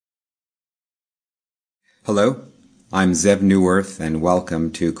Hello, I'm Zev Neuwirth, and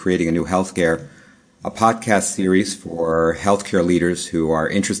welcome to Creating a New Healthcare, a podcast series for healthcare leaders who are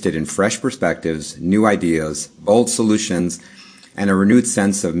interested in fresh perspectives, new ideas, bold solutions, and a renewed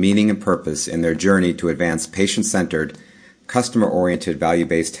sense of meaning and purpose in their journey to advance patient-centered, customer-oriented,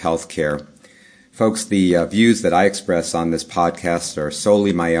 value-based healthcare. Folks, the views that I express on this podcast are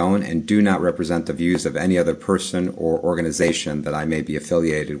solely my own and do not represent the views of any other person or organization that I may be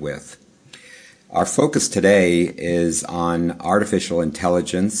affiliated with. Our focus today is on artificial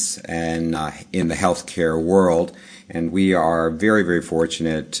intelligence and in the healthcare world, and we are very, very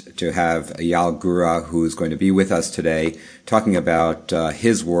fortunate to have Eyal Gura, who is going to be with us today, talking about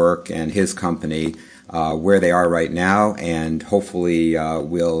his work and his company, where they are right now, and hopefully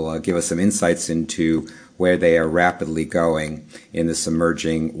will give us some insights into where they are rapidly going in this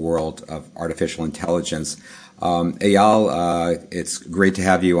emerging world of artificial intelligence. Eyal, it's great to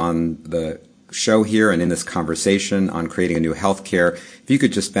have you on the show here and in this conversation on creating a new healthcare. If you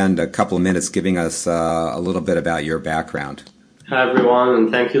could just spend a couple of minutes giving us a little bit about your background. Hi everyone, and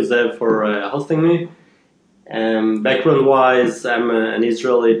thank you, Zev, for hosting me. Background-wise, I'm an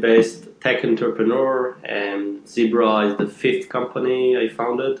Israeli-based tech entrepreneur, and Zebra is the fifth company I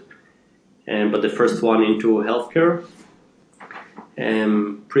founded, but the first one into healthcare.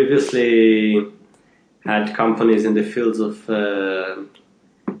 Previously had companies in the fields of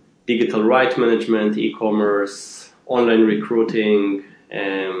digital right management, e-commerce, online recruiting,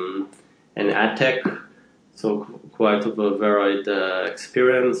 and ad tech. So quite of a varied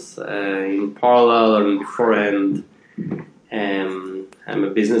experience. In parallel and beforehand, I'm a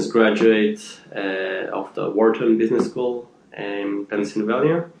business graduate of the Wharton Business School in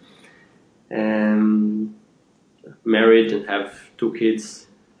Pennsylvania. Married and have two kids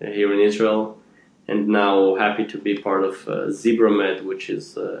here in Israel. And now happy to be part of ZebraMed, which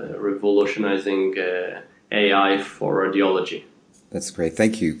is revolutionizing AI for radiology. That's great.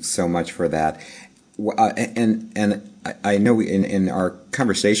 Thank you so much for that. And I know in our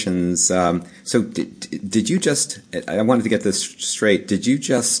conversations, so did you just, I wanted to get this straight, did you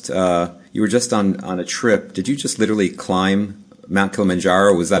just, you were just on a trip, did you just literally climb Mount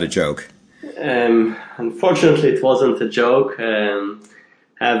Kilimanjaro, or was that a joke? Unfortunately, it wasn't a joke.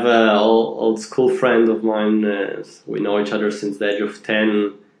 Have an old school friend of mine. We know each other since the age of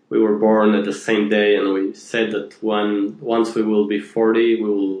 10. We were born at the same day, and we said that once we will be 40, we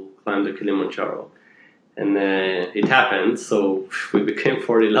will climb the Kilimanjaro. And it happened, so we became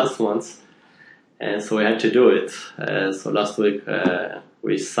 40 last month, and so we had to do it. So last week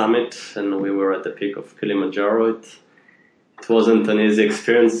we summit, and we were at the peak of Kilimanjaro. It wasn't an easy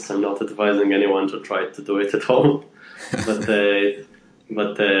experience. I'm not advising anyone to try to do it at home,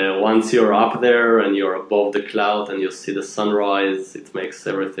 But once you're up there and you're above the cloud and you see the sunrise, it makes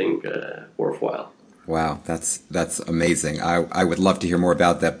everything worthwhile. Wow, that's amazing. I would love to hear more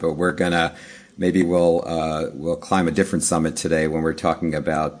about that, but we'll climb a different summit today when we're talking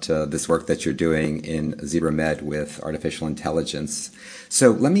about this work that you're doing in ZebraMed with artificial intelligence.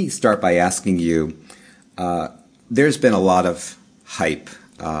 So let me start by asking you, there's been a lot of hype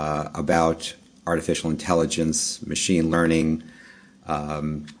about artificial intelligence, machine learning,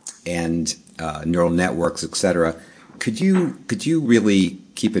 and neural networks, etc. Could you really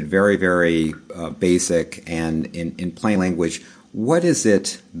keep it very, very basic and in plain language? What is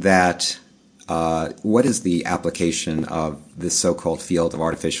it that what is the application of this so-called field of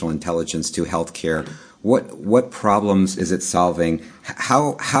artificial intelligence to healthcare? What problems is it solving?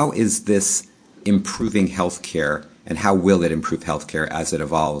 How is this improving healthcare, and how will it improve healthcare as it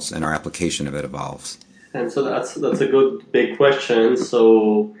evolves and our application of it evolves? And so that's a good big question.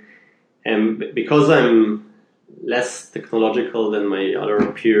 So, because I'm less technological than my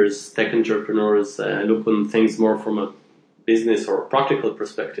other peers, tech entrepreneurs, I look on things more from a business or practical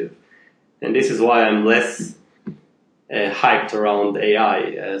perspective, and this is why I'm less hyped around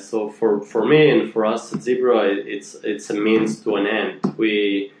AI. So for me and for us at Zebra, it's a means to an end.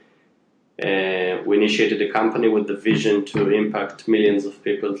 We initiated a company with the vision to impact millions of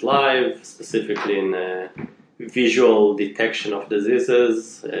people's lives, specifically in visual detection of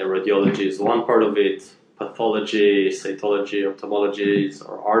diseases. Radiology is one part of it. Pathology, cytology, ophthalmology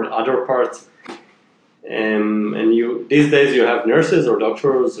are other parts. And these days you have nurses or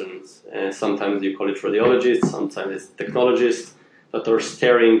doctors, and sometimes you call it radiologists, sometimes it's technologists, that are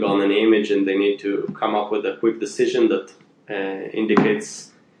staring on an image and they need to come up with a quick decision that indicates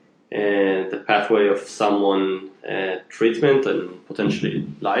the pathway of someone treatment and potentially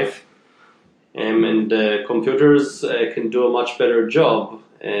life. And computers can do a much better job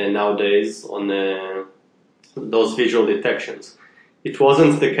nowadays on those visual detections. It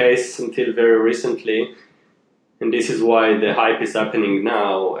wasn't the case until very recently, And this is why the hype is happening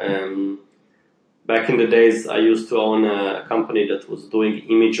now. Back in the days, I used to own a company that was doing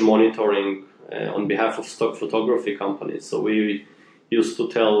image monitoring on behalf of stock photography companies. So we used to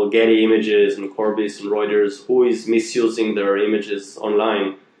tell Getty Images and Corbis and Reuters who is misusing their images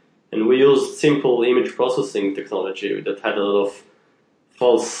online. And we used simple image processing technology that had a lot of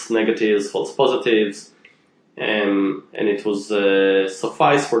false negatives, false positives, and it was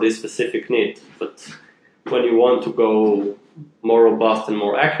suffice for this specific need. But when you want to go more robust and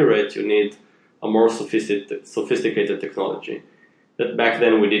more accurate, you need a more sophisticated technology that back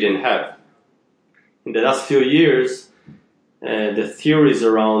then we didn't have. In the last few years, the theories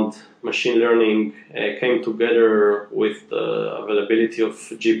around machine learning came together with the availability of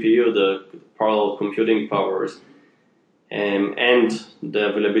GPU, the parallel computing powers, and the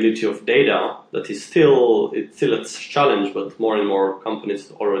availability of data that is still a challenge, but more and more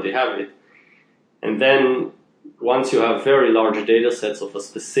companies already have it. And then once you have very large data sets of a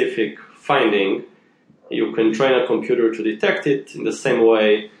specific finding, you can train a computer to detect it in the same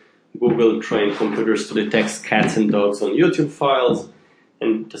way Google trained computers to detect cats and dogs on YouTube files,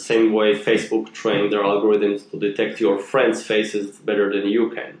 and the same way Facebook trained their algorithms to detect your friends' faces better than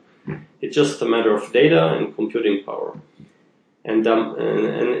you can. It's just a matter of data and computing power. And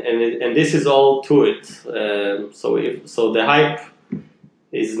this is all to it. So the hype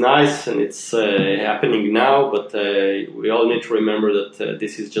is nice and it's happening now, but we all need to remember that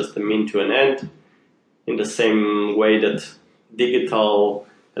this is just a mean to an end. In the same way that digital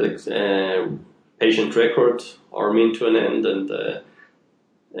patient records are mean to an end,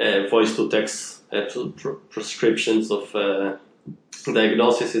 and voice-to-text prescriptions of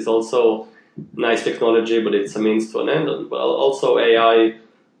diagnosis is also nice technology, but it's a means to an end. But also AI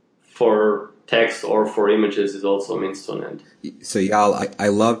for text or for images is also a means to an end. So Eyal, I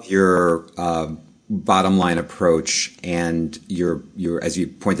love your bottom line approach, and you're as you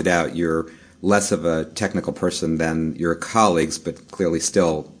pointed out, you're less of a technical person than your colleagues, but clearly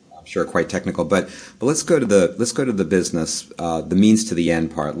still, I'm sure, quite technical. But let's go to the business, the means to the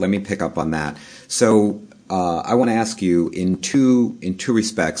end part. Let me pick up on that. So I want to ask you in two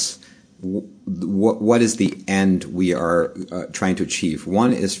respects. What is the end we are trying to achieve?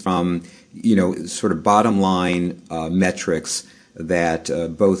 One is from sort of bottom line metrics that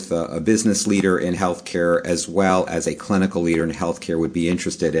both a business leader in healthcare as well as a clinical leader in healthcare would be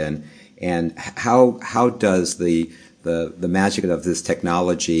interested in. And how does the magic of this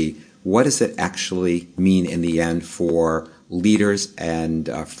technology, what does it actually mean in the end for leaders and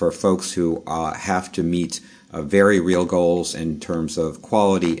for folks who have to meet very real goals in terms of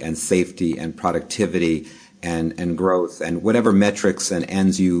quality and safety and productivity and growth and whatever metrics and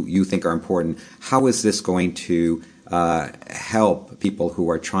ends you think are important? How is this going to help people who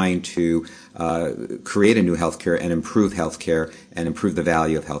are trying to create a new healthcare and improve healthcare and improve the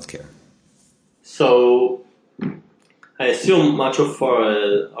value of healthcare? So I assume much of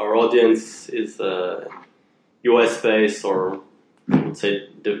our audience is US-based, or I would say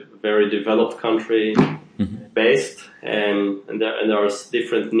very developed country based, and there are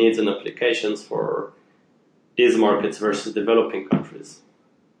different needs and applications for these markets versus developing countries.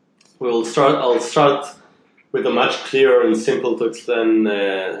 I'll start with a much clearer and simple to explain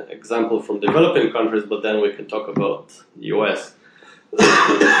example from developing countries, but then we can talk about the US.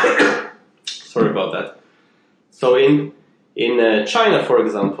 Sorry about that. So in China, for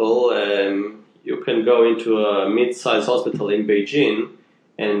example, you can go into a mid-sized hospital in Beijing,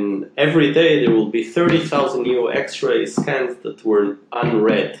 and every day there will be 30,000 new X-ray scans that were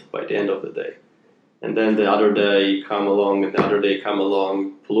unread by the end of the day. And then the other day come along, and the other day come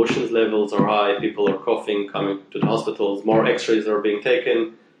along, pollution levels are high, people are coughing, coming to the hospitals, more X-rays are being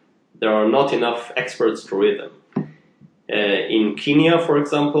taken. There are not enough experts to read them. In Kenya, for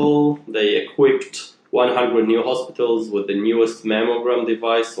example, they equipped 100 new hospitals with the newest mammogram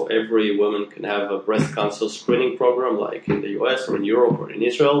device, so every woman can have a breast cancer screening program like in the US or in Europe or in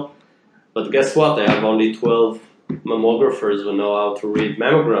Israel. But guess what? They have only 12 mammographers who know how to read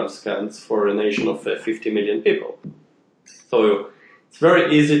mammogram scans for a nation of 50 million people. So it's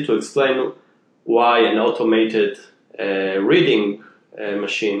very easy to explain why an automated reading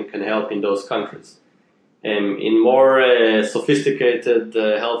machine can help in those countries. In more sophisticated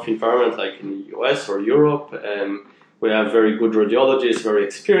health environment like in the US or Europe, we have very good radiologists, very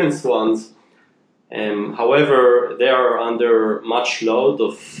experienced ones. However, they are under much load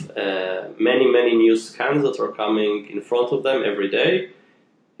of many new scans that are coming in front of them every day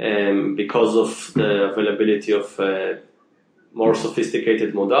because of the availability of more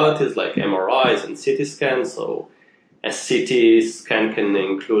sophisticated modalities like MRIs and CT scans. So a CT scan can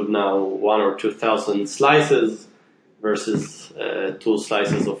include now 1,000 or 2,000 slices, versus 2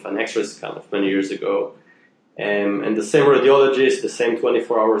 slices of an X-ray scan of many years ago. And the same radiologist, the same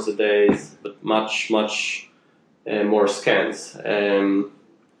 24 hours a day, but much more scans. In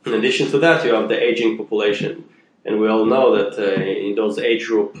addition to that, you have the aging population. And we all know that in those age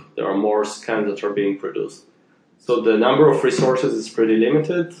group, there are more scans that are being produced. So the number of resources is pretty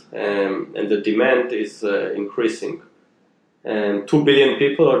limited, and the demand is increasing. 2 billion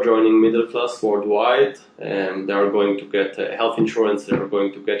people are joining middle class worldwide, and they are going to get health insurance, they are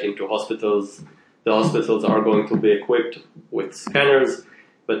going to get into hospitals. The hospitals are going to be equipped with scanners,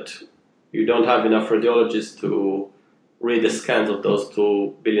 but you don't have enough radiologists to read the scans of those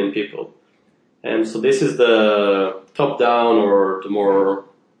 2 billion people. And so this is the top-down or the more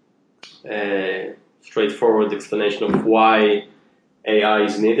straightforward explanation of why AI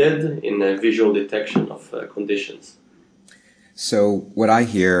is needed in the visual detection of conditions. So what I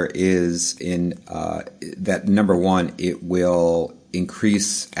hear is that number one, it will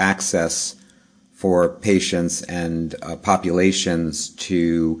increase access for patients and populations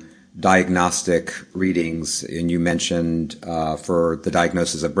to diagnostic readings. And you mentioned for the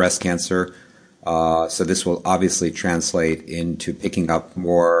diagnosis of breast cancer. So this will obviously translate into picking up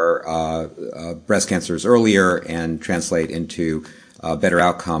more breast cancers earlier and translate into better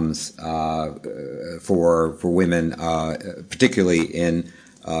outcomes for women, particularly in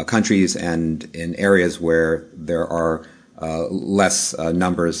countries and in areas where there are less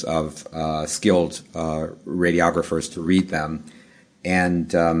numbers of skilled radiographers to read them,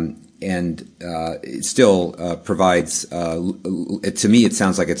 and it still provides. To me, it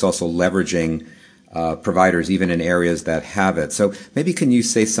sounds like it's also leveraging providers even in areas that have it. So maybe can you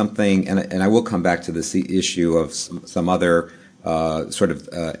say something? And I will come back to this issue of some other sort of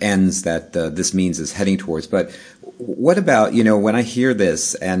ends that this means is heading towards. But what about, when I hear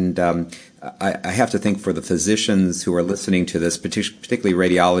this, and I have to think for the physicians who are listening to this, particularly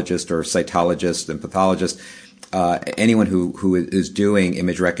radiologists or cytologists and pathologists, anyone who is doing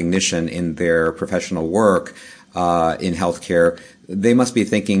image recognition in their professional work in healthcare, they must be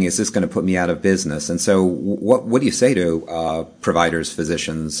thinking, is this going to put me out of business? And so what do you say to providers,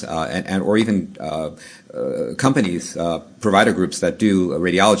 physicians, and or even companies, provider groups that do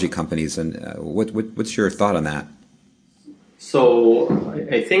radiology companies? And what's your thought on that? So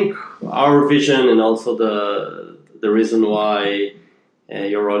I think our vision, and also the reason why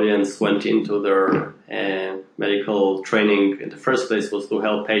your audience went into their medical training in the first place, was to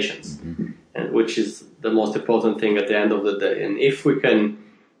help patients, and which is the most important thing at the end of the day. And if we can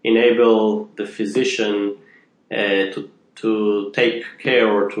enable the physician to take care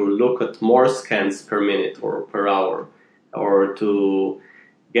or to look at more scans per minute or per hour, or to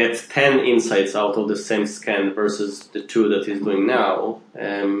get 10 insights out of the same scan versus the 2 that he's doing now,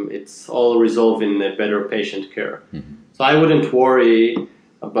 it's all resolved in a better patient care. Mm-hmm. So I wouldn't worry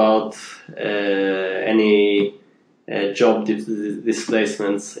about any job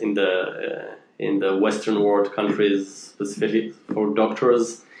displacements in the Western world countries, specifically for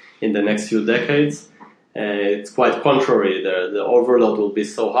doctors, in the next few decades. It's quite contrary. The overload will be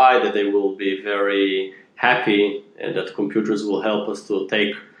so high that they will be very happy that computers will help us to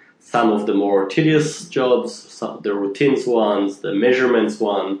take some of the more tedious jobs, the routines ones, the measurements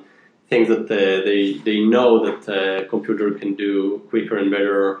one, things that they know that a computer can do quicker and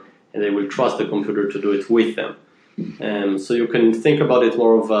better, and they will trust the computer to do it with them. So you can think about it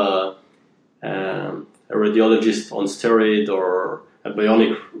more of a radiologist on steroid, or a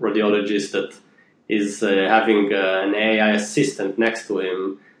bionic radiologist that is having an AI assistant next to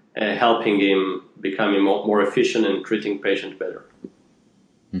him, helping him becoming more efficient and treating patient better.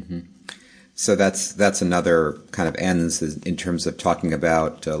 Mm-hmm. So that's another kind of ends in terms of talking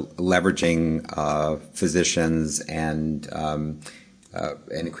about leveraging physicians and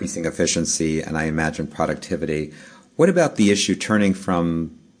increasing efficiency, and I imagine productivity. What about the issue turning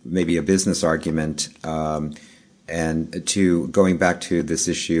from maybe a business argument and to going back to this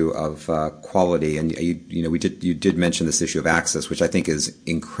issue of quality? And you did mention this issue of access, which I think is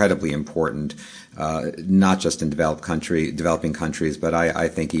incredibly important, not just in developing countries, but I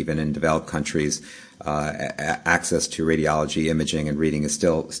think even in developed countries, access to radiology, imaging, and reading is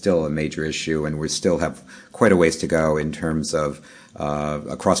still a major issue, and we still have quite a ways to go in terms of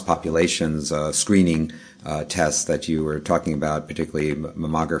across populations screening tests that you were talking about, particularly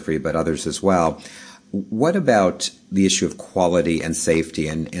mammography, but others as well. What about the issue of quality and safety?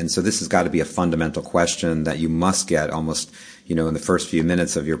 And so this has got to be a fundamental question that you must get almost, in the first few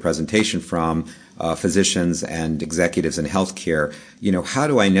minutes of your presentation from physicians and executives in healthcare. How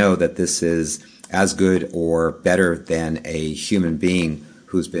do I know that this is as good or better than a human being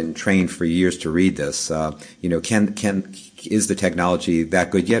who's been trained for years to read this. Is the technology that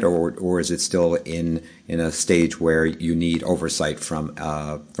good yet, or is it still in a stage where you need oversight from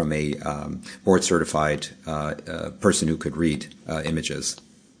a board certified person who could read images?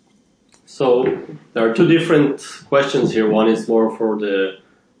 So there are two different questions here. One is more for the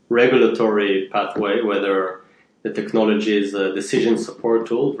regulatory pathway, whether the technology is a decision support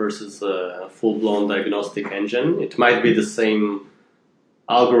tool versus a full-blown diagnostic engine. It might be the same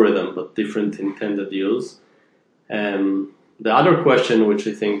algorithm, but different intended use. The other question, which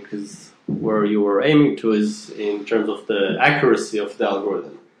I think is where you were aiming to, is in terms of the accuracy of the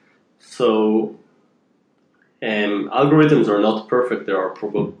algorithm. So algorithms are not perfect. There are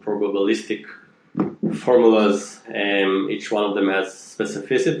probabilistic formulas. Each one of them has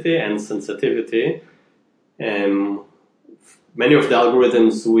specificity and sensitivity. Many of the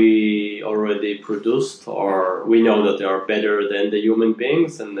algorithms we already produced we know that they are better than the human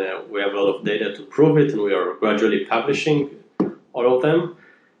beings, and we have a lot of data to prove it, and we are gradually publishing all of them.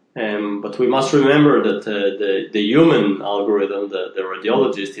 But we must remember that the human algorithm, the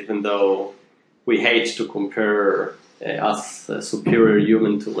radiologist, even though we hate to compare us superior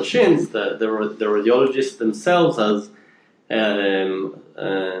human to machines, the radiologists themselves has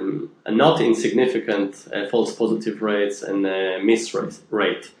a not insignificant false positive rates and miss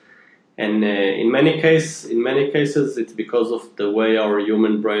rate. And in many cases, it's because of the way our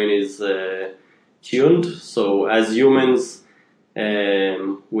human brain is tuned. So as humans,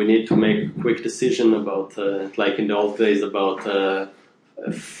 we need to make a quick decision about, like in the old days, about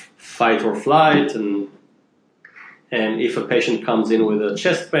fight or flight. And if a patient comes in with a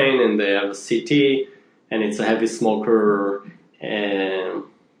chest pain and they have a CT and it's a heavy smoker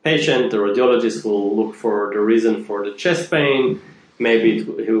patient, the radiologist will look for the reason for the chest pain. Maybe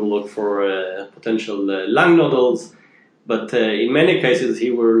he will look for potential lung nodules. But in many cases,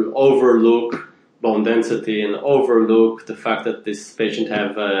 he will overlook bone density and overlook the fact that this patient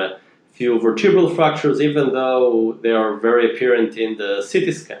have a few vertebral fractures, even though they are very apparent in the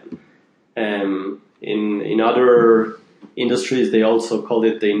CT scan. In other industries, they also call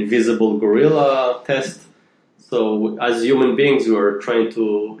it the invisible gorilla test. So as human beings, we are trying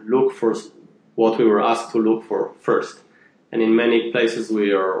to look for what we were asked to look for first. And in many places,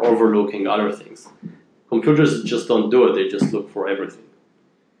 we are overlooking other things. Computers just don't do it. They just look for everything.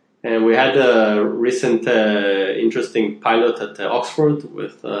 And we had a recent interesting pilot at Oxford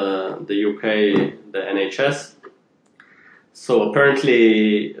with the UK, the NHS. So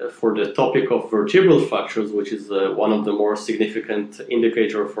apparently, for the topic of vertebral fractures, which is one of the more significant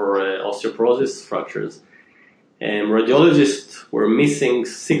indicator for osteoporosis fractures, radiologists were missing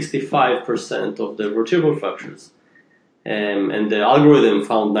 65% of the vertebral fractures. And the algorithm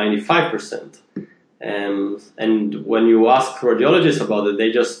found 95%. And when you ask radiologists about it,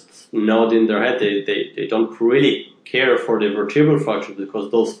 they just nod in their head. They don't really care for the vertebral fractures because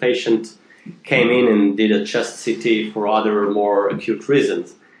those patients came in and did a chest CT for other more acute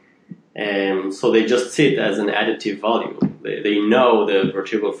reasons. So they just see it as an additive value. They know the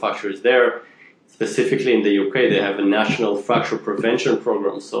vertebral fracture is there. Specifically in the UK, they have a national fracture prevention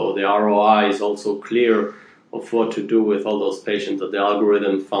program, so the ROI is also clear of what to do with all those patients that the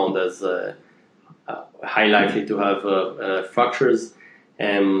algorithm found as high likely to have fractures.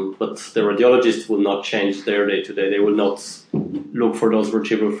 But the radiologists will not change their day-to-day. They will not look for those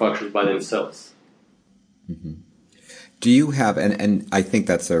vertebral fractures by themselves. Mm-hmm. Do you have, and I think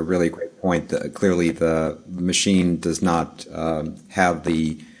that's a really great point, that clearly the machine does not have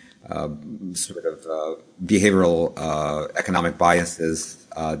the sort of behavioral economic biases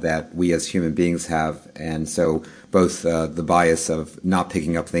that we as human beings have, and so both the bias of not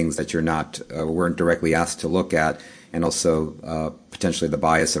picking up things that you're not weren't directly asked to look at, and also potentially the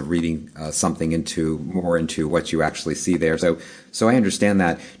bias of reading something into what you actually see there. So I understand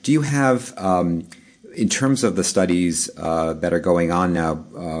that. Do you have, in terms of the studies that are going on now,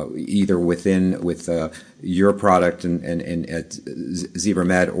 either with your product and at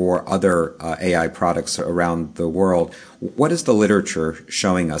ZebraMed or other AI products around the world, what is the literature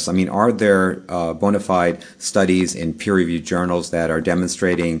showing us? I mean, are there bona fide studies in peer-reviewed journals that are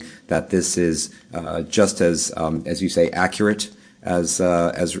demonstrating that this is just as you say, accurate as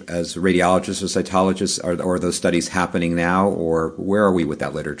radiologists or cytologists? Are those studies happening now, or where are we with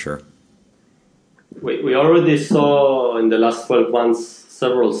that literature? We already saw in the last 12 months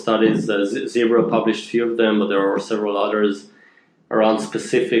several studies. Zebra published a few of them, but there are several others around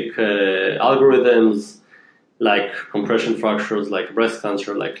specific algorithms like compression fractures, like breast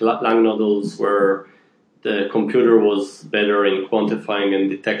cancer, like lung nodules, where the computer was better in quantifying and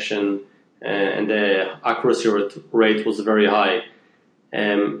detection, and the accuracy rate was very high.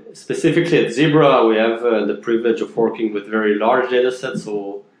 Specifically at Zebra, we have the privilege of working with very large data sets.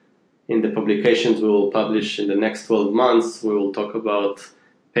 So in the publications we will publish in the next 12 months, we will talk about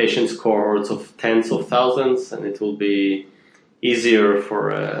patients cohorts of tens of thousands, and it will be easier for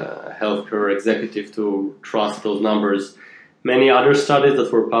a healthcare executive to trust those numbers. Many other studies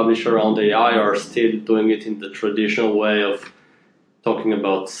that were published around AI are still doing it in the traditional way of talking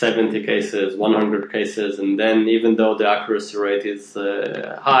about 70 cases, 100 cases, and then even though the accuracy rate is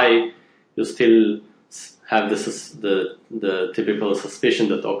high, you still have the typical suspicion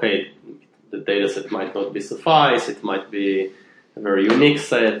that, okay, the data set might not be suffice, it might be a very unique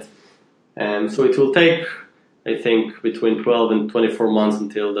set. And so it will take, I think, between 12 and 24 months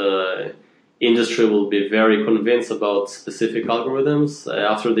until the industry will be very convinced about specific algorithms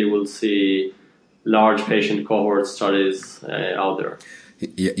after they will see large patient cohort studies out there.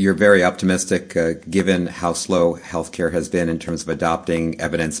 You're very optimistic given how slow healthcare has been in terms of adopting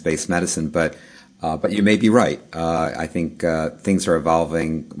evidence-based medicine, but you may be right. I think things are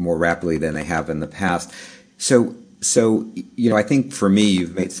evolving more rapidly than they have in the past. So I think for me,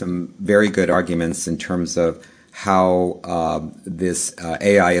 you've made some very good arguments in terms of how this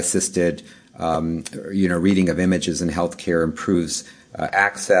AI-assisted reading of images in healthcare improves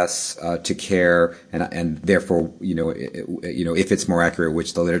access to care, and therefore, if it's more accurate,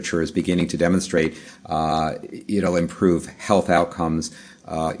 which the literature is beginning to demonstrate, it'll improve health outcomes.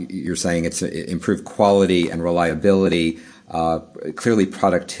 You're saying it's improved quality and reliability, clearly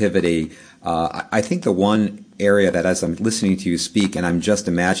productivity. I think the one area that, as I'm listening to you speak, and I'm just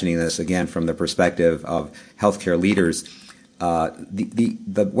imagining this again from the perspective of healthcare leaders,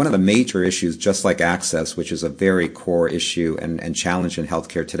 one of the major issues, just like access, which is a very core issue and challenge in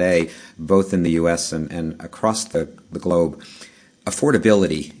healthcare today, both in the U.S. and across the globe,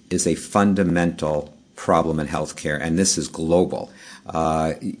 affordability is a fundamental problem in healthcare, and this is global.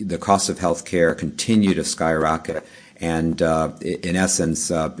 The costs of healthcare continue to skyrocket. And in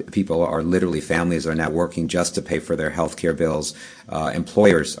essence, people are literally, families are now working just to pay for their healthcare bills.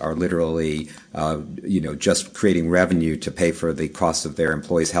 Employers are literally, just creating revenue to pay for the cost of their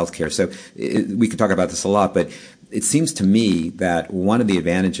employees' healthcare. So we could talk about this a lot, but it seems to me that one of the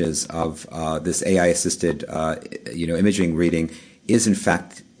advantages of this AI-assisted, imaging reading is, in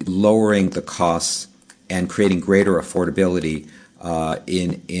fact, lowering the costs and creating greater affordability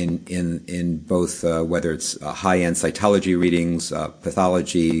in both whether it's high-end cytology readings,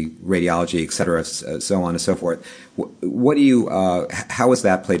 pathology, radiology, et cetera, so on and so forth. What do you? How has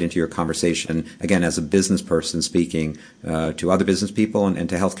that played into your conversation? Again, as a business person speaking to other business people and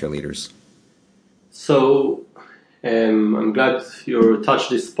to healthcare leaders. So I'm glad you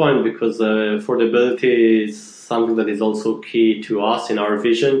touched this point because affordability is something that is also key to us in our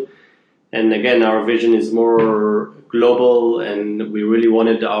vision. And again, our vision is more global, and we really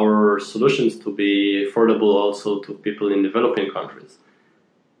wanted our solutions to be affordable also to people in developing countries.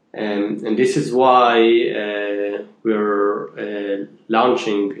 And this is why we're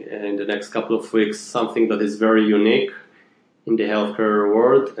launching in the next couple of weeks something that is very unique in the healthcare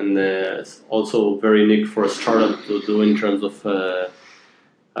world, and it's also very unique for a startup to do in terms of,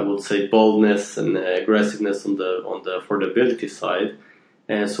 I would say, boldness and aggressiveness on the affordability side.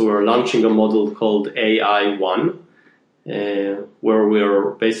 So we're launching a model called AI1, where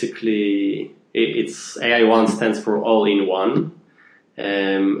we're basically, it's AI1 stands for all in one.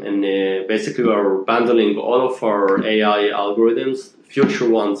 And basically we're bundling all of our AI algorithms, future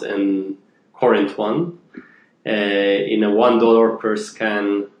ones and current one, in a $1 per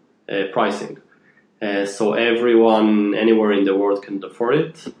scan pricing. So everyone anywhere in the world can afford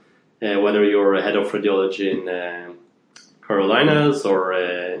it, whether you're a head of radiology in Carolinas or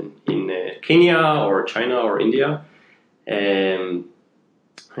in Kenya or China or India.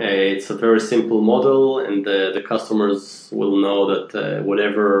 It's a very simple model, and the customers will know that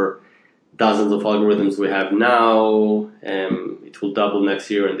whatever dozens of algorithms we have now, it will double next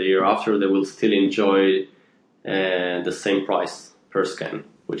year and the year after. They will still enjoy the same price per scan,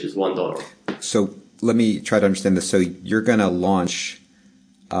 which is $1. So let me try to understand this. So you're going to launch,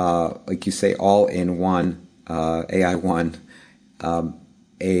 like you say, all in one, AI1,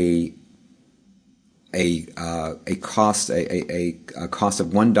 a cost of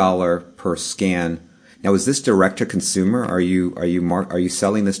 $1 per scan. Now, is this direct to consumer? Are you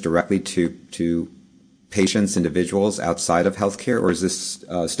selling this directly to patients, individuals outside of healthcare, or is this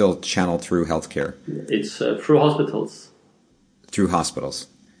still channeled through healthcare? It's through hospitals. Through hospitals.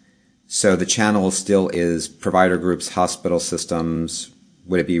 So the channel still is provider groups, hospital systems.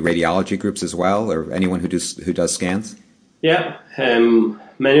 Would it be radiology groups as well, or anyone who does scans? Yeah,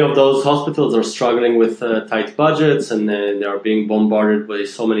 many of those hospitals are struggling with tight budgets, and they are being bombarded by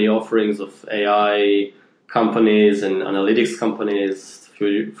so many offerings of AI companies and analytics companies.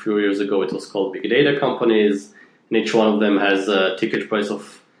 A few years ago, it was called big data companies, and each one of them has a ticket price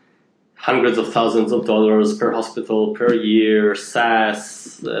of hundreds of thousands of dollars per hospital per year,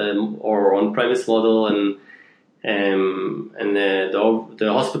 SaaS or on-premise model, and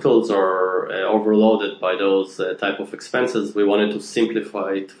the hospitals are overloaded by those type of expenses. We wanted to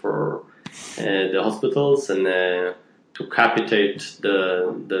simplify it for the hospitals and to capitate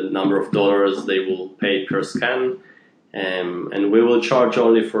the number of dollars they will pay per scan. And we will charge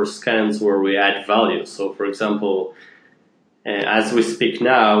only for scans where we add value. So, for example, as we speak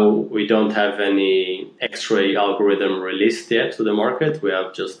now, we don't have any X-ray algorithm released yet to the market. We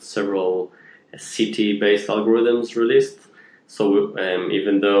have just several CT-based algorithms released. So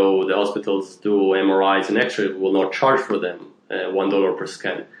even though the hospitals do MRIs and X-ray, we will not charge for them $1 per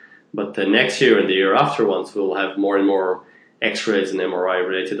scan. But the next year and the year after, once we'll have more and more X-rays and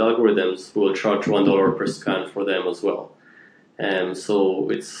MRI-related algorithms, we will charge $1 per scan for them as well. So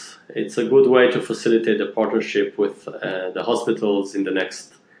it's a good way to facilitate a partnership with the hospitals in the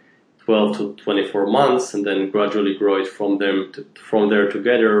next 12 to 24 months, and then gradually grow it from there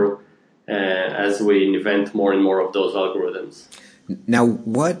together as we invent more and more of those algorithms. Now,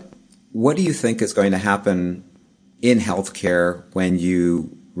 what do you think is going to happen in healthcare when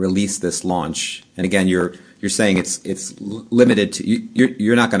you release this launch? And again, you're saying it's limited to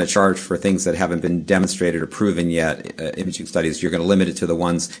you're not going to charge for things that haven't been demonstrated or proven yet. Imaging studies, you're going to limit it to the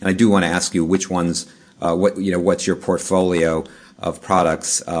ones. And I do want to ask you which ones. What's your portfolio of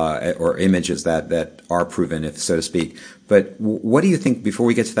products or images that are proven, if so to speak. But what do you think, before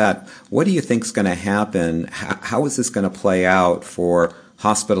we get to that, what do you think is going to happen? How is this going to play out for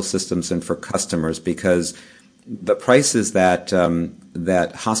hospital systems and for customers? Because the prices that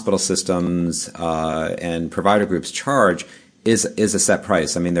hospital systems and provider groups charge is a set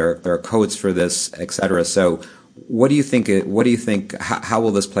price. I mean, there are codes for this, et cetera. So what do you think, how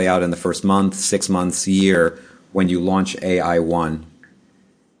will this play out in the first month, 6 months, year, when you launch AI1?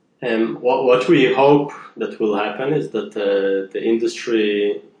 What we hope that will happen is that the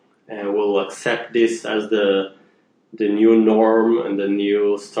industry will accept this as the new norm and the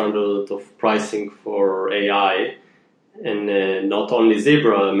new standard of pricing for AI. And not only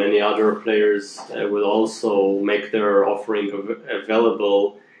Zebra, many other players will also make their offering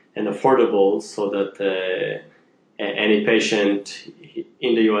available and affordable so that any patient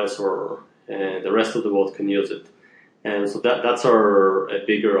in the US or the rest of the world can use it. And so that's our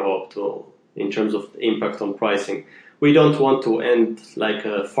bigger hope in terms of impact on pricing. We don't want to end like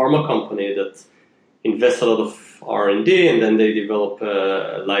a pharma company that invests a lot of R&D and then they develop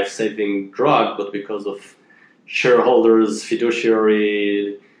a life-saving drug, but because of shareholders,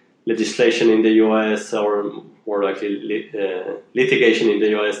 fiduciary legislation in the US, or more likely litigation in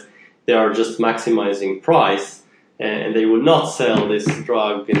the US, they are just maximizing price. And they will not sell this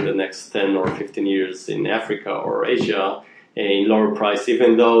drug in the next 10 or 15 years in Africa or Asia in lower price,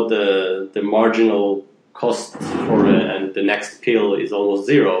 even though the marginal cost for and the next pill is almost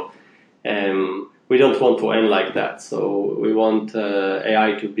zero. We don't want to end like that. So we want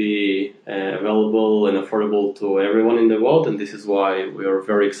AI to be available and affordable to everyone in the world, and this is why we are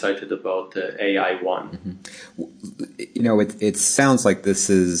very excited about AI1. Mm-hmm. It sounds like this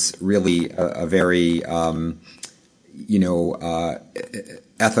is really a very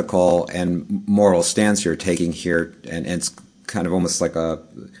ethical and moral stance you're taking here, and it's kind of almost like a,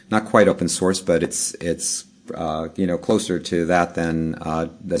 not quite open source, but it's closer to that than,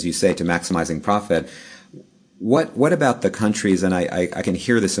 as you say, to maximizing profit. What about the countries? And I can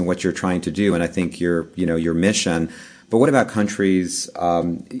hear this in what you're trying to do, and I think your mission. But what about countries?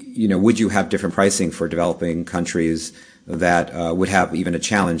 Would you have different pricing for developing countries that would have even a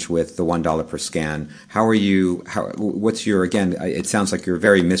challenge with the $1 per scan? What's your, again, it sounds like you're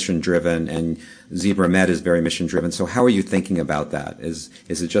very mission driven, and Zebra Med is very mission driven. So how are you thinking about that? Is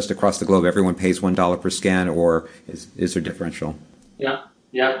it just across the globe everyone pays $1 per scan, or is there differential? Yeah.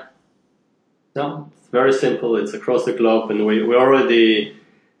 No, it's very simple. It's across the globe, and we already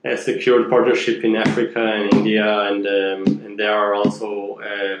secured partnership in Africa and India, and they are also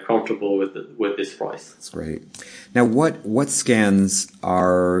comfortable with this price. That's great. Now, what scans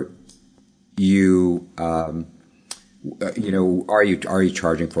are you are you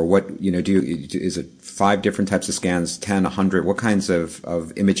charging for? What is it 5 different types of scans, 10, 100? What kinds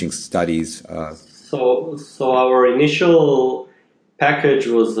of imaging studies? So our initial package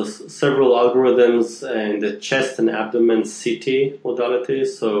was several algorithms in the chest and abdomen CT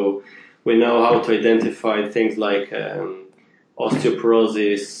modalities. So we know how to identify things like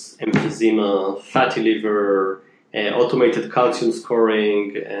osteoporosis, emphysema, fatty liver, automated calcium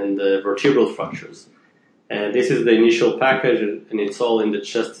scoring, and vertebral fractures. And this is the initial package, and it's all in the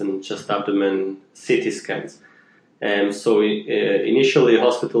chest and chest abdomen CT scans. So initially,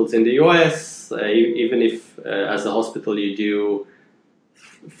 hospitals in the US, even if as a hospital you do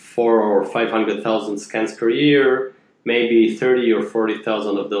 400,000 or 500,000 scans per year, maybe 30 or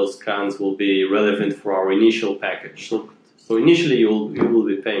 40,000 of those scans will be relevant for our initial package. So initially you will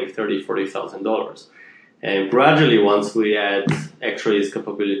be paying $30,000, $40,000. And gradually, once we add X-rays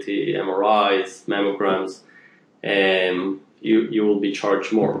capability, MRIs, mammograms, you will be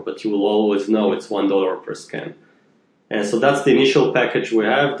charged more, but you will always know it's $1 per scan. And so that's the initial package we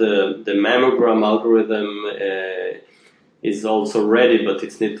have. The mammogram algorithm is also ready, but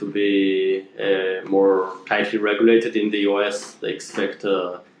it needs to be more tightly regulated in the US. They expect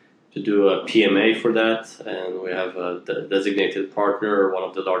to do a PMA for that, and we have a designated partner, one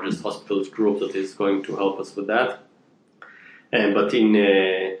of the largest hospitals group that is going to help us with that. But in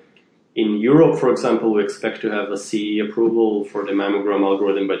Europe, for example, we expect to have a CE approval for the mammogram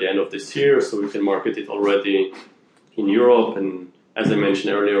algorithm by the end of this year, so we can market it already in Europe. And as I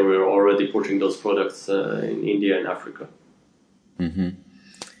mentioned earlier, we're already pushing those products in India and Africa. Mm-hmm.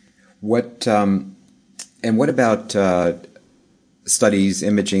 What about studies,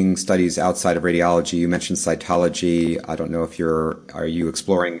 imaging studies outside of radiology? You mentioned cytology. I don't know if are you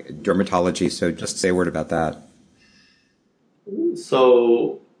exploring dermatology? So just say a word about that.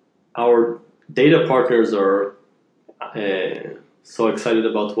 So our data partners are so excited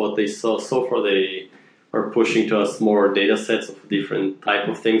about what they saw so far. They are pushing to us more data sets of different type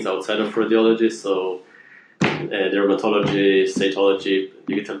of things outside of radiology. So dermatology, cytology,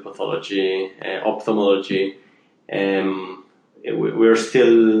 digital pathology, ophthalmology. We're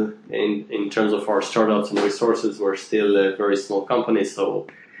still, in terms of our startups and resources, we're still a very small company, so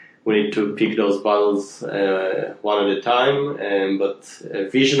we need to pick those battles one at a time. But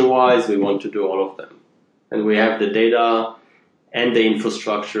vision-wise, we want to do all of them. And we have the data and the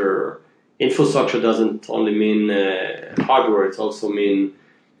infrastructure. Infrastructure doesn't only mean hardware, it also means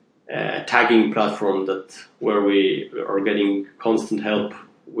tagging platform where we are getting constant help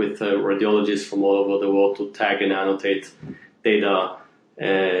with radiologists from all over the world to tag and annotate data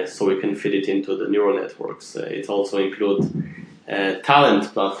so we can fit it into the neural networks. It also includes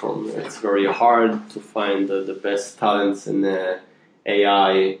talent platform. It's very hard to find the best talents in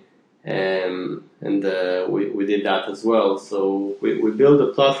AI, and we did that as well. So we built a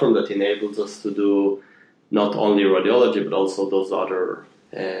platform that enables us to do not only radiology but also those other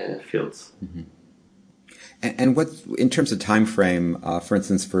fields. Mm-hmm. And what, in terms of time frame, for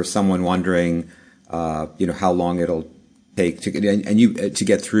instance, for someone wondering, how long it'll take to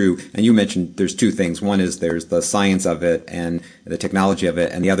get through, and you mentioned there's two things. One is there's the science of it and the technology of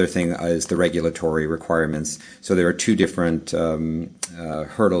it, and the other thing is the regulatory requirements. So there are two different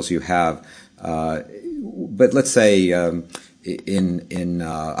hurdles you have. But let's say in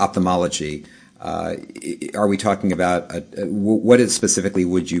ophthalmology, are we talking about what specifically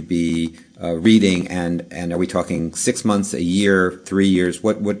would you be reading, and are we talking 6 months, a year, 3 years?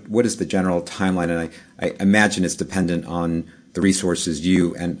 What is the general timeline? And I imagine it's dependent on the resources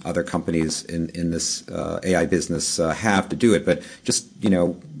you and other companies in this AI business have to do it. But just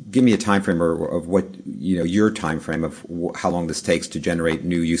give me a time frame of what your time frame of how long this takes to generate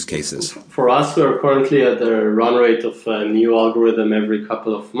new use cases. For us, we are currently at the run rate of a new algorithm every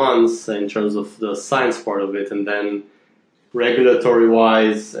couple of months in terms of the science part of it, and then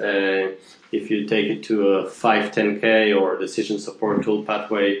regulatory-wise, if you take it to a 510K or decision support tool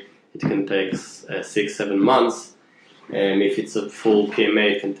pathway, it can take 6-7 months, and if it's a full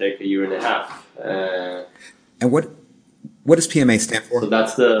PMA, it can take a year and a half. And what does PMA stand for? So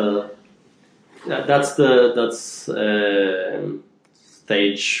that's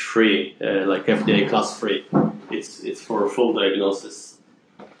stage 3, like FDA class 3. It's for full diagnosis.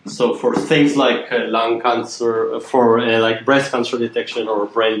 So for things like lung cancer, for like breast cancer detection or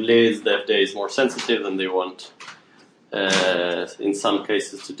brain bleeds, the FDA is more sensitive, and they want, in some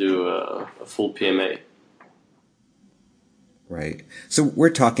cases, to do a full PMA. Right. So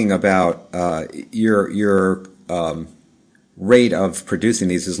we're talking about your rate of producing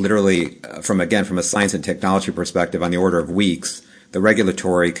these is literally from a science and technology perspective on the order of weeks. The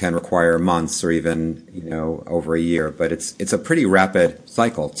regulatory can require months or even over a year, but it's a pretty rapid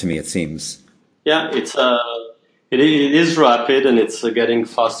cycle to me, it seems. Yeah, it is rapid, and it's getting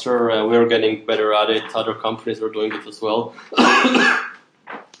faster. We're getting better at it. Other companies are doing it as well.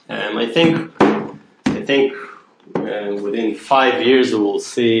 I think within 5 years we will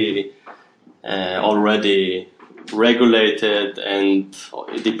see already regulated and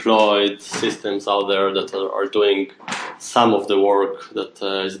deployed systems out there that are doing some of the work that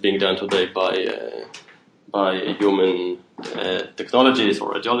is being done today by human technologies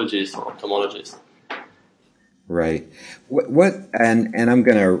or radiologists or ophthalmologists. Right. And I'm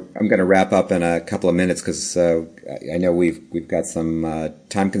gonna wrap up in a couple of minutes because I know we've got some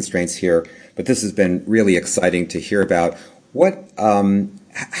time constraints here. But this has been really exciting to hear about.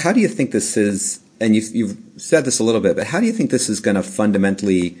 How do you think this is? And you've said this a little bit, but how do you think this is going to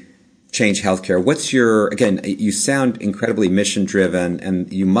fundamentally change healthcare? You sound incredibly mission driven,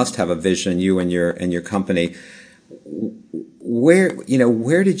 and you must have a vision, you and your company. Where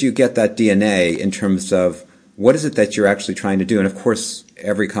did you get that DNA in terms of what is it that you're actually trying to do? And of course,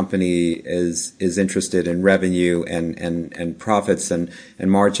 every company is interested in revenue and profits and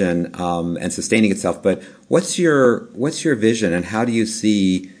margin and sustaining itself. But what's your vision, and how do you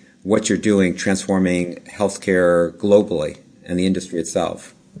see what you're doing transforming healthcare globally and the industry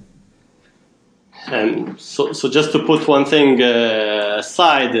itself? So just to put one thing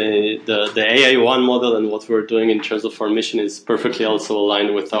aside, the AI1 model and what we're doing in terms of our mission is perfectly also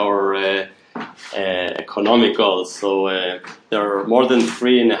aligned with our economic goals. So there are more than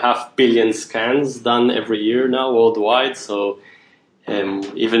 3.5 billion scans done every year now worldwide. So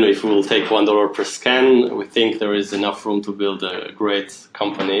even if we will take $1 per scan, we think there is enough room to build a great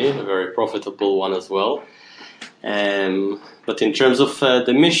company, a very profitable one as well. But in terms of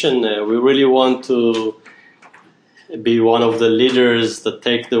the mission, we really want to be one of the leaders that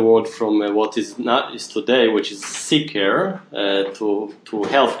take the world from what is today, which is sick care, to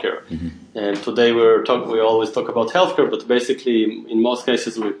healthcare. Mm-hmm. And today we always talk about healthcare, but basically in most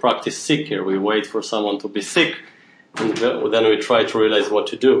cases we practice sick care. We wait for someone to be sick, and then we try to realize what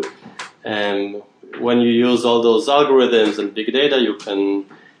to do. And when you use all those algorithms and big data, you can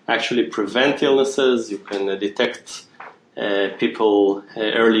actually prevent illnesses. You can detect people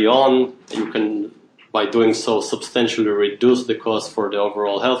early on. You can, by doing so, substantially reduce the cost for the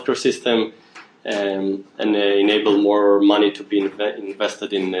overall healthcare system, and enable more money to be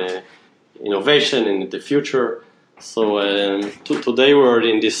invested in innovation in the future. So today we're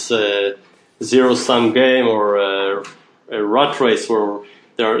in this zero-sum game or a rat race where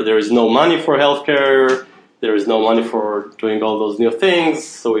there is no money for healthcare, there is no money for doing all those new things,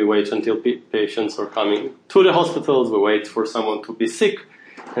 so we wait until patients are coming to the hospitals, we wait for someone to be sick,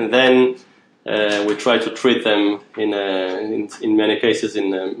 and then we try to treat them in many cases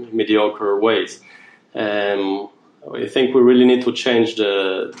in mediocre ways. I think we really need to change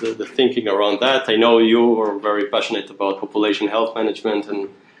the thinking around that. I know you are very passionate about population health management and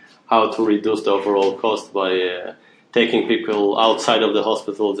how to reduce the overall cost by taking people outside of the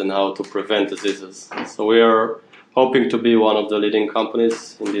hospitals and how to prevent diseases. So we are hoping to be one of the leading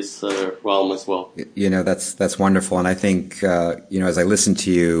companies in this realm as well. That's wonderful. And I think, as I listen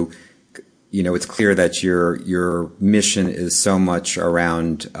to you, it's clear that your mission is so much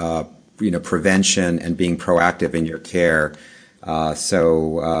around, prevention and being proactive in your care.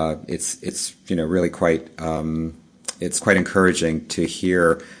 So it's really quite, it's quite encouraging to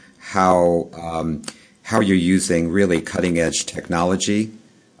hear how you're using really cutting edge technology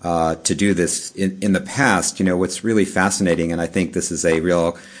to do this. In the past, what's really fascinating, and I think this is a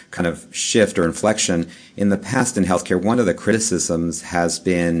real kind of shift or inflection, in the past in healthcare, one of the criticisms has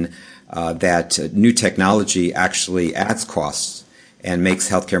been that new technology actually adds costs and makes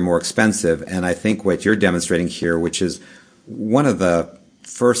healthcare more expensive. And I think what you're demonstrating here, which is one of the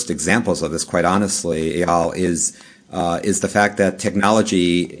first examples of this, quite honestly, Eyal, is the fact that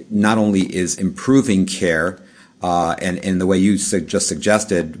technology not only is improving care, and in the way you just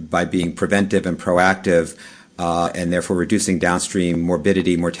suggested, by being preventive and proactive, and therefore reducing downstream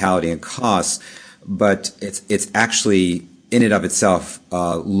morbidity, mortality, and costs, but it's actually in and of itself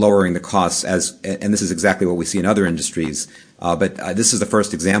lowering the costs, and this is exactly what we see in other industries. But this is the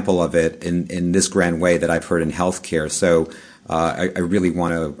first example of it in this grand way that I've heard in healthcare. So I really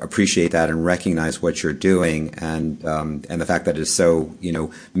want to appreciate that and recognize what you're doing, and the fact that it is so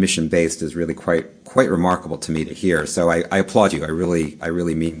mission based is really quite remarkable to me to hear. So I applaud you. I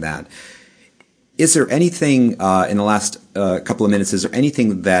really mean that. Is there anything in the last couple of minutes? Is there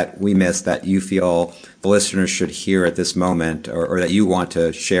anything that we missed that you feel the listeners should hear at this moment, or that you want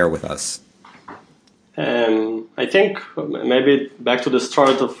to share with us? I think maybe back to the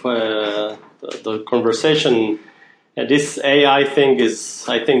start of the conversation. This AI thing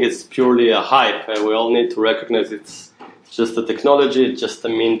I think it's purely a hype. We all need to recognize it's just a technology, it's just a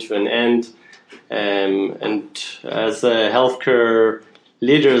means to an end. And as healthcare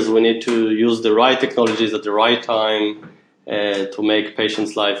leaders, we need to use the right technologies at the right time to make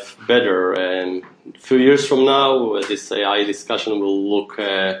patients' life better. And a few years from now, this AI discussion will look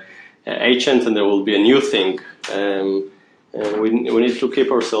ancient and there will be a new thing. We need to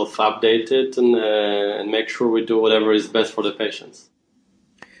keep ourselves updated and make sure we do whatever is best for the patients.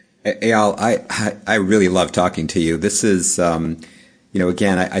 Eyal, I really love talking to you. This is,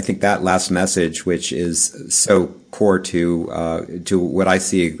 again, I think that last message, which is so core to what I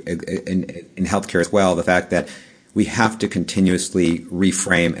see in healthcare as well, the fact that we have to continuously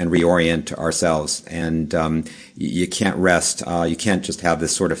reframe and reorient ourselves, and you can't rest. You can't just have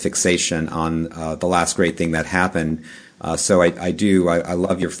this sort of fixation on the last great thing that happened. So I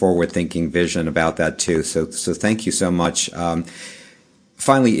love your forward-thinking vision about that too. So thank you so much.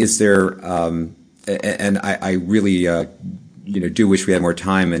 Finally, is there, and I really, do wish we had more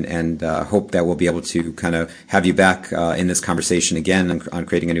time and hope that we'll be able to kind of have you back in this conversation again on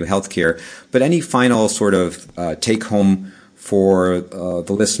creating a new healthcare. But any final sort of take home for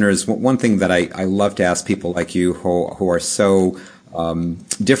the listeners? One thing that I love to ask people like you who are so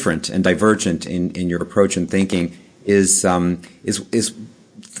different and divergent in your approach and thinking is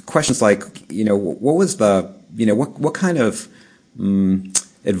questions like, what was the, what kind of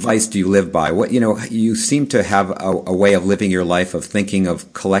advice do you live by? What, you seem to have a way of living your life of thinking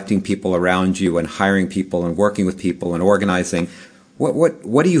of collecting people around you and hiring people and working with people and organizing.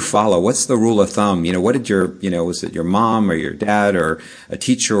 What do you follow? What's the rule of thumb? What did your, was it your mom or your dad or a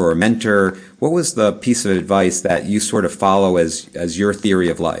teacher or a mentor? What was the piece of advice that you sort of follow as your theory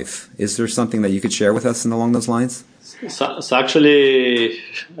of life? Is there something that you could share with us along those lines? So actually,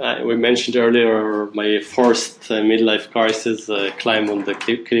 we mentioned earlier my first midlife crisis climb on the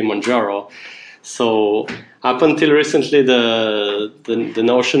Kilimanjaro. So up until recently, the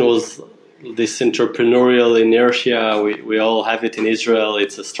notion was this entrepreneurial inertia. We all have it in Israel.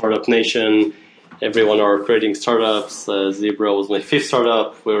 It's a startup nation. Everyone are creating startups. Zebra was my fifth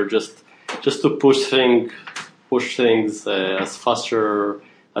startup. We were just to push things as faster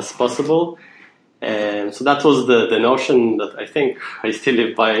as possible. And so that was the notion that I think I still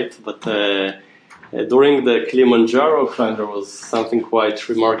live by it. But during the Kilimanjaro climb, there was something quite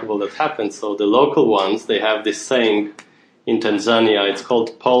remarkable that happened. So the local ones, they have this saying in Tanzania. It's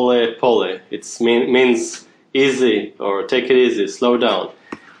called pole pole. It means easy or take it easy, slow down.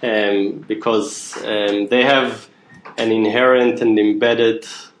 Because they have an inherent and embedded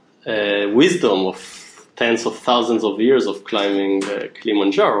wisdom of tens of thousands of years of climbing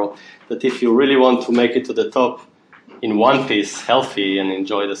Kilimanjaro, that if you really want to make it to the top in one piece, healthy, and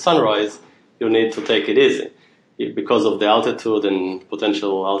enjoy the sunrise, you need to take it easy because of the altitude and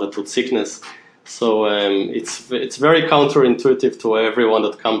potential altitude sickness. So it's very counterintuitive to everyone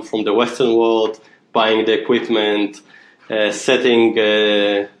that comes from the Western world, buying the equipment, setting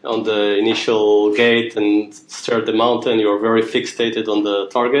on the initial gate and stare at the mountain. You're very fixated on the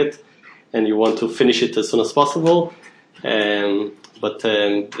target, and you want to finish it as soon as possible. But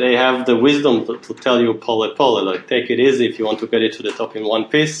they have the wisdom to tell you pole pole, like take it easy if you want to get it to the top in one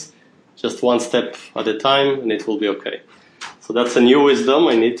piece, just one step at a time, and it will be okay. So that's a new wisdom.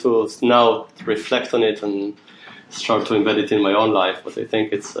 I need to now reflect on it and start to embed it in my own life. But I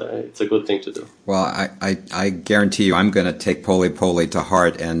think it's a good thing to do. Well, I guarantee you, I'm going to take pole pole to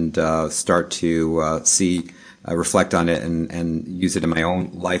heart and start to reflect on it and use it in my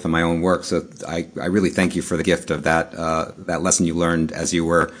own life and my own work. So I really thank you for the gift of that lesson you learned as you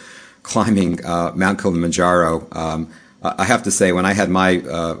were climbing Mount Kilimanjaro. I have to say, when I had my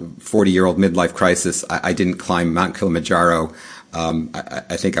 40-year-old midlife crisis, I didn't climb Mount Kilimanjaro.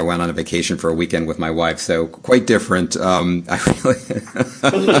 I think I went on a vacation for a weekend with my wife, so quite different.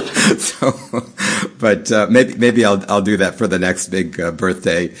 But maybe I'll do that for the next big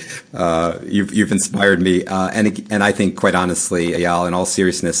birthday. You've inspired me, and I think, quite honestly, Eyal, in all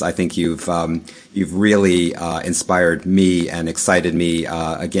seriousness, I think you've really inspired me and excited me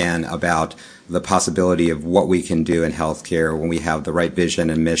again about the possibility of what we can do in healthcare when we have the right vision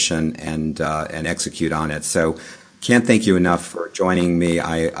and mission and execute on it. So can't thank you enough for joining me.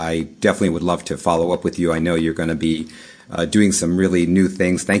 I definitely would love to follow up with you. I know you're going to be doing some really new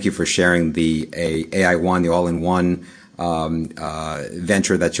things. Thank you for sharing the AI1, the all-in-one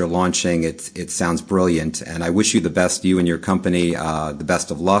venture that you're launching. It sounds brilliant, and I wish you the best, you and your company, the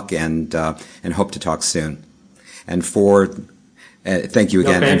best of luck, and hope to talk soon. And thank you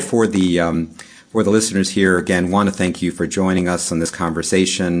again. Okay. And for the listeners here, again, want to thank you for joining us on this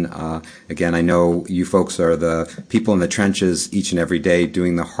conversation. Again, I know you folks are the people in the trenches each and every day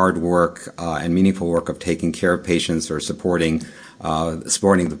doing the hard work and meaningful work of taking care of patients or supporting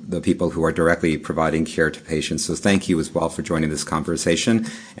the people who are directly providing care to patients. So thank you as well for joining this conversation.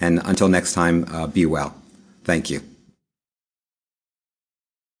 And until next time, be well. Thank you.